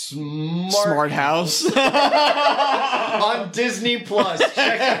Smart House. on Disney Plus.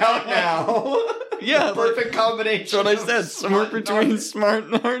 Check it out now. Yeah, The perfect combination. That's what I of said. Somewhere smut and between art. smart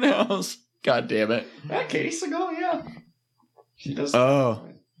and art house. God damn it. Yeah, Katie Seagal. Yeah, she does. Oh.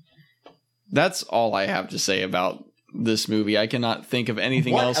 That's all I have to say about this movie. I cannot think of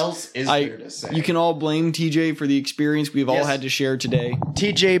anything what else. else is I- there to say? You can all blame TJ for the experience we've all Yes. had to share today.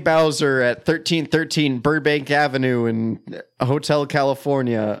 TJ Bowser at 1313 Burbank Avenue in Hotel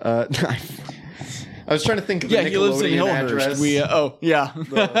California. I was trying to think of Yeah, a he lives in Nickelodeon Hillhurst. address. We Oh yeah.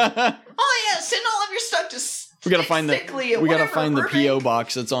 yeah, send all of your stuff to. We gotta find the PO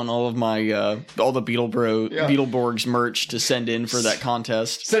box that's on all of my all the Yeah. Beetleborgs merch to send in for that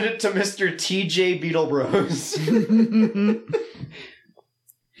contest. Send it to Mr. TJ Beetlebros.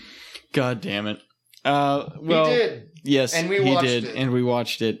 God damn it. Well, he did. yes, And we he watched did, it. and we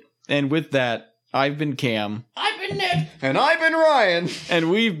watched it. And with that, I've been Cam, I've been Nick. And I've been Ryan. and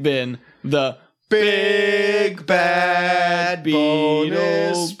we've been the Big Bad Beatles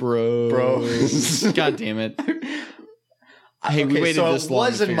Bonus Bros. God damn it. Hey, we waited so this it long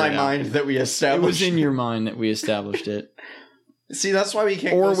was to in figure my it out. mind that we It established. was in your mind that we established it. See, that's why we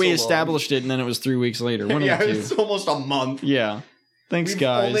can't. Or go we so long. established it and then it was 3 weeks later. One Yeah, of the it's two. almost a month. Yeah. Thanks, We've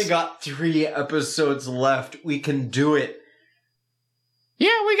guys. only got 3 episodes left. We can do it.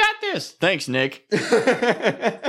 Yeah, we got this. Thanks, Nick.